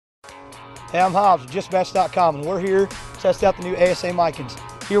Hey, I'm Hobbs with JustBats.com, and we're here to test out the new ASA Mikens.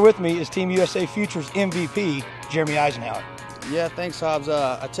 Here with me is Team USA Futures MVP, Jeremy Eisenhower. Yeah, thanks, Hobbs.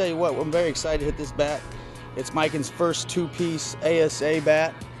 I tell you what, I'm very excited to hit this bat. It's Miken's first two-piece ASA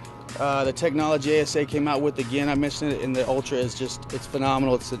bat. The technology ASA came out with, again, I mentioned it in the Ultra, is just, it's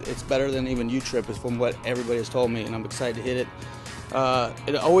phenomenal. It's better than even U-Trip, is from what everybody has told me, and I'm excited to hit it.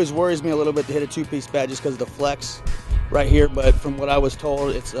 It always worries me a little bit to hit a two-piece bat just because of the flex right here, but from what I was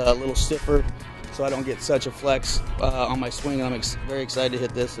told, it's a little stiffer, so I don't get such a flex on my swing, and I'm very excited to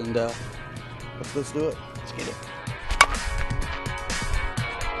hit this, and let's do it. Let's get it.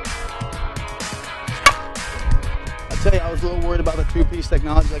 I tell you, I was a little worried about the two-piece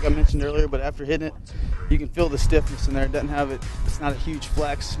technology like I mentioned earlier, but after hitting it, you can feel the stiffness in there. It doesn't have it, it's not a huge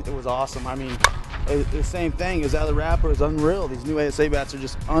flex. It was awesome. I mean, the same thing as out of the wrapper is unreal. These new ASA bats are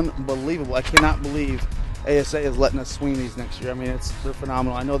just unbelievable. I cannot believe ASA is letting us swing these next year. I mean, they're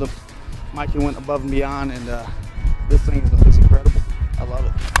phenomenal. I know the Miken went above and beyond, and this thing is incredible. I love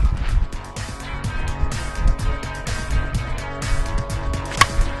it.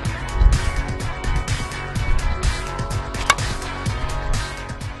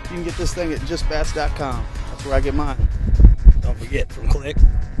 You can get this thing at JustBats.com. That's where I get mine. Don't forget, from click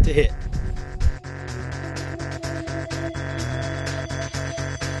to hit.